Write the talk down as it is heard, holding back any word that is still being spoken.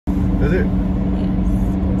Is it? Yes.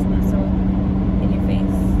 It's not so in your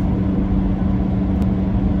face.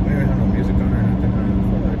 We don't have no music on or nothing on the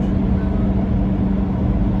fudge.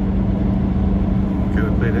 Can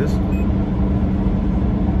we play this?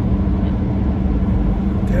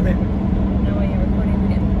 Damn it. No way you're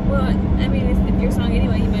recording it. Well, I mean, it's your song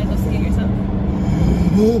anyway. You might as well sing it yourself.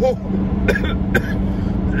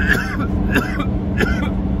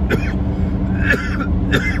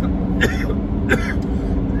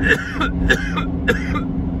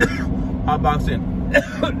 Hotboxing.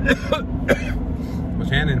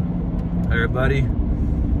 What's happening? Hey everybody.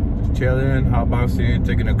 Just chilling, hotboxing,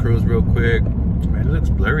 taking a cruise real quick. Man, it looks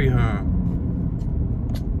blurry, huh? I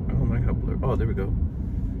don't like how blurry. Oh, there we go.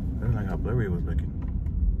 I don't like how blurry it was looking.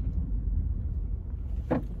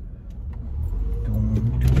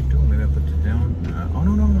 Maybe I put this down. Oh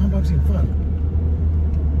no, hotboxing fun.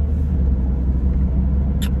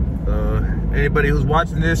 Anybody who's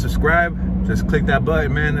watching this, subscribe. Just click that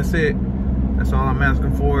button, man. That's it. That's all I'm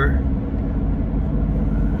asking for.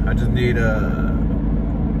 I just need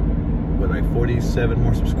what, like 47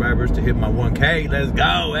 more subscribers to hit my 1K. Let's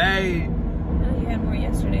go, hey. Oh, you had more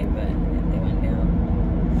yesterday, but they went down.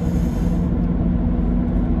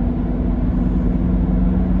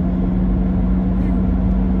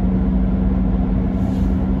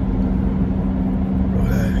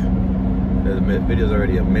 The video's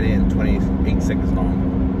already 1 minute and 28 seconds long.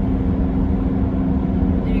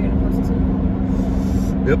 And you're gonna post this one?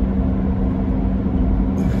 Yep.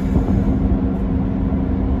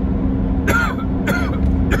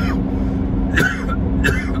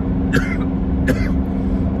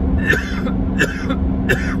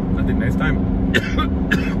 I think next time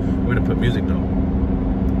we're gonna put music though.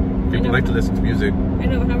 People like to listen to music. I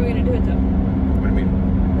know, but how are we gonna do it though? What do you mean?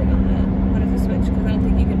 Like on the, how does it switch? Because I don't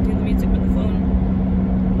think you can do the music with the phone,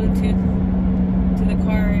 Bluetooth to the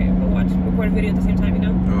car, but record a video at the same time, you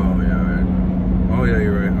know? Oh yeah, right. Oh yeah,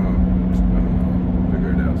 you're right. I don't know.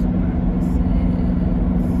 Figure it out someday.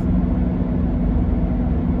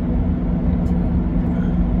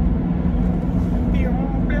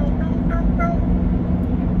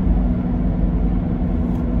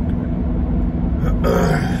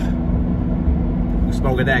 We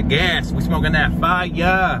smoking that gas. We smoking that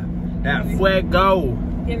fire. That fuego.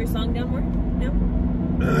 You have your song down more now?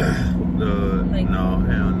 No,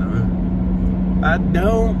 hell no. I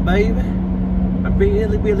don't, baby. I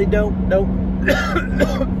really, really don't.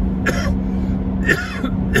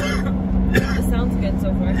 It sounds good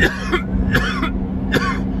so far.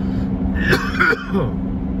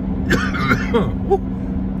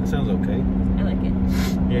 That sounds okay. I like it.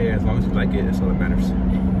 Yeah, as long as you like it, that's all that matters.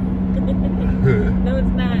 No,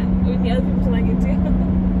 it's not. I mean, the other people like it too.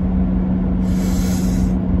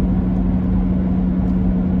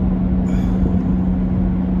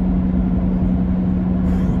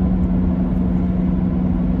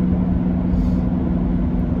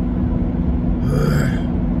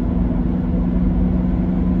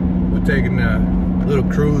 We're taking a little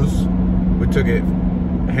cruise. We took it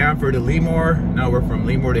Hanford to Lemoore. Now we're from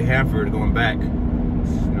Lemoore to Hanford going back. You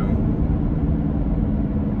know,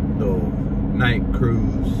 little night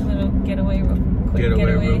cruise. A little getaway real quick.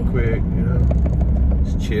 Getaway real quick, you know.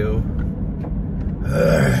 Just chill.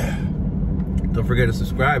 Don't forget to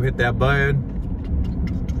subscribe, hit that button.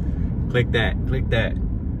 Click that, click that.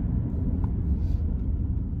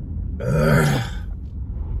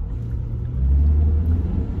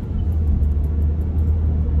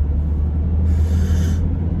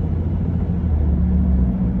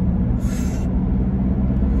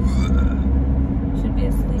 Should be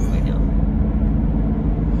asleep right now.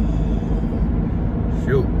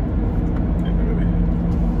 Shoot.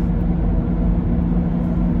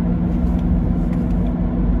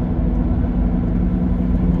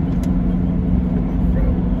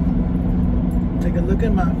 Take a look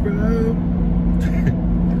at my fro.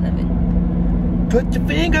 I love it. Put your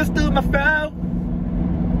fingers through my fro.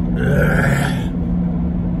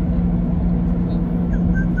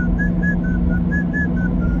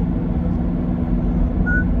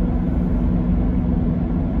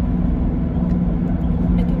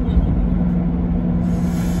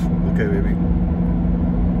 Okay, baby.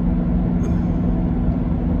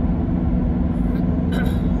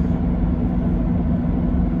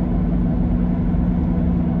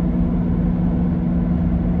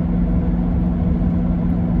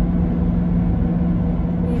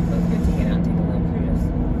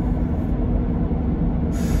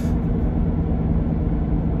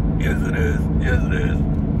 Yes, it is. Yes, it is.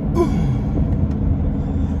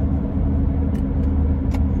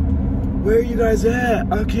 Where are you guys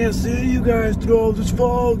at? I can't see you guys through all this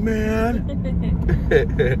fog, man.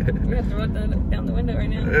 We have to roll down the window right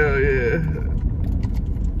now. Hell yeah.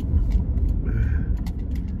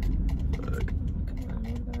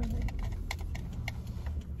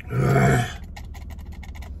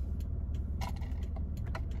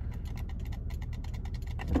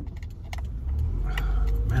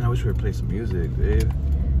 Man, I wish we would play some music, babe.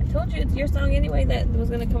 I told you it's your song anyway that was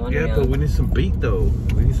gonna come on. Yeah, but we need some beat though.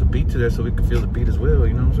 We need some beat to that so we can feel the beat as well.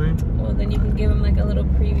 You know what I'm saying? Well, then you can give him like a little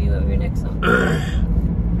preview of your next song.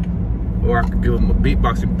 Or I could give him a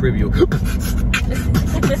beatboxing preview.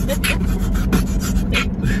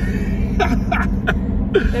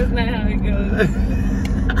 That's not how it goes.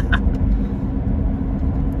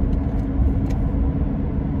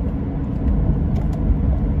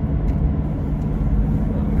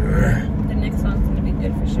 The next song's gonna be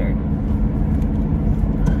good for sure.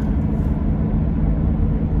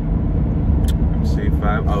 See,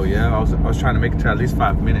 5. Oh yeah, I was trying to make it to at least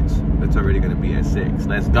 5 minutes. It's already gonna be at 6.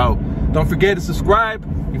 Let's go. Don't forget to subscribe.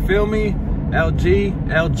 You feel me? LG,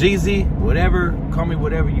 LGZ, whatever. Call me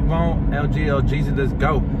whatever you want. LG, LGZ, let's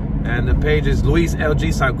go. And the page is Luis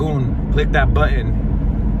LG Sagun. Click that button.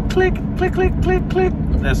 Click, click, click, click, click.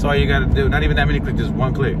 That's all you gotta do. Not even that many clicks, just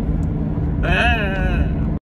one click.